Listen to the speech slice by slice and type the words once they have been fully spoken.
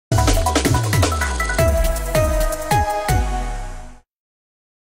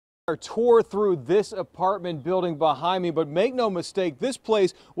Tour through this apartment building behind me, but make no mistake, this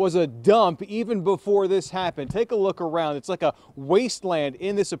place was a dump even before this happened. Take a look around. It's like a wasteland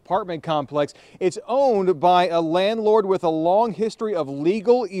in this apartment complex. It's owned by a landlord with a long history of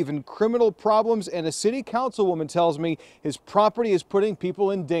legal, even criminal problems, and a city councilwoman tells me his property is putting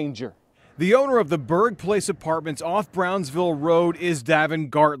people in danger. The owner of the Berg Place Apartments off Brownsville Road is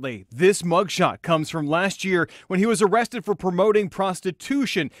Davin Gartley. This mugshot comes from last year when he was arrested for promoting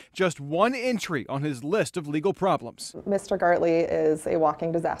prostitution, just one entry on his list of legal problems. Mr. Gartley is a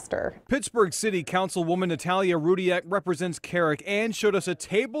walking disaster. Pittsburgh City Councilwoman Natalia Rudiak represents Carrick and showed us a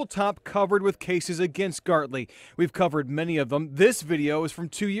tabletop covered with cases against Gartley. We've covered many of them. This video is from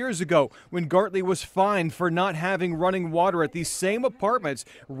 2 years ago when Gartley was fined for not having running water at these same apartments.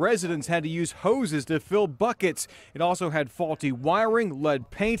 Residents had to use hoses to fill buckets. It also had faulty wiring, lead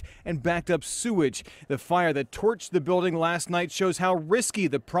paint, and backed up sewage. The fire that torched the building last night shows how risky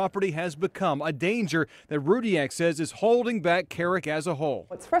the property has become, a danger that Rudiak says is holding back Carrick as a whole.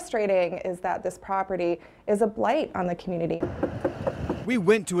 What's frustrating is that this property is a blight on the community. We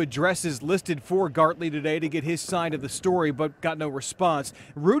went to addresses listed for Gartley today to get his side of the story, but got no response.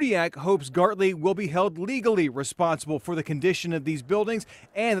 Rudiak hopes Gartley will be held legally responsible for the condition of these buildings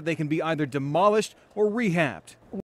and that they can be either demolished or rehabbed.